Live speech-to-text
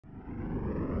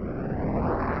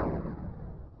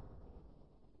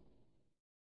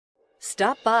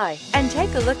Stop by and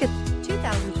take a look at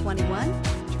 2021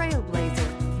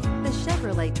 TrailBlazer. The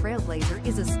Chevrolet TrailBlazer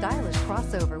is a stylish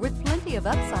crossover with plenty of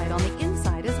upside on the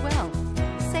inside as well.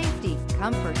 Safety,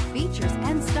 comfort, features,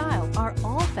 and style are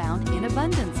all found in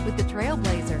abundance with the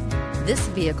TrailBlazer. This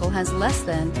vehicle has less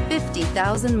than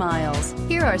 50,000 miles.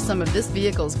 Here are some of this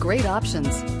vehicle's great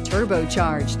options: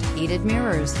 turbocharged, heated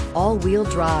mirrors, all-wheel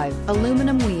drive,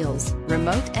 aluminum wheels,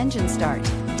 remote engine start,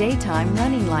 daytime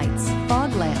running lights,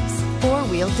 fog lamps,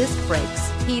 four-wheel disc brakes,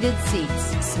 heated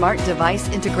seats, smart device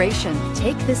integration.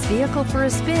 Take this vehicle for a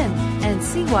spin and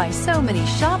see why so many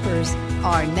shoppers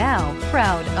are now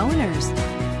proud owners.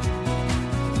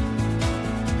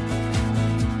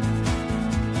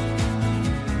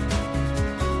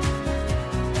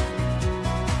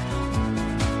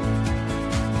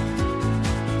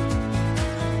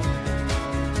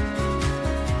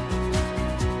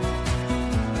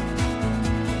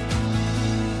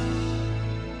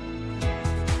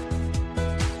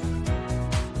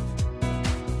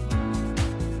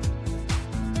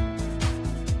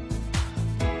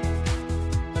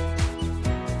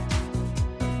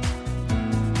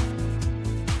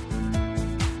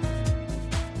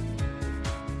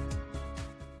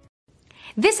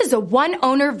 This is a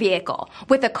one-owner vehicle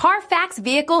with a Carfax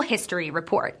Vehicle History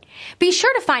Report. Be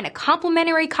sure to find a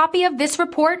complimentary copy of this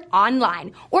report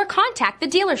online or contact the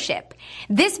dealership.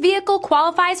 This vehicle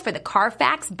qualifies for the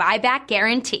Carfax Buyback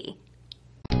Guarantee.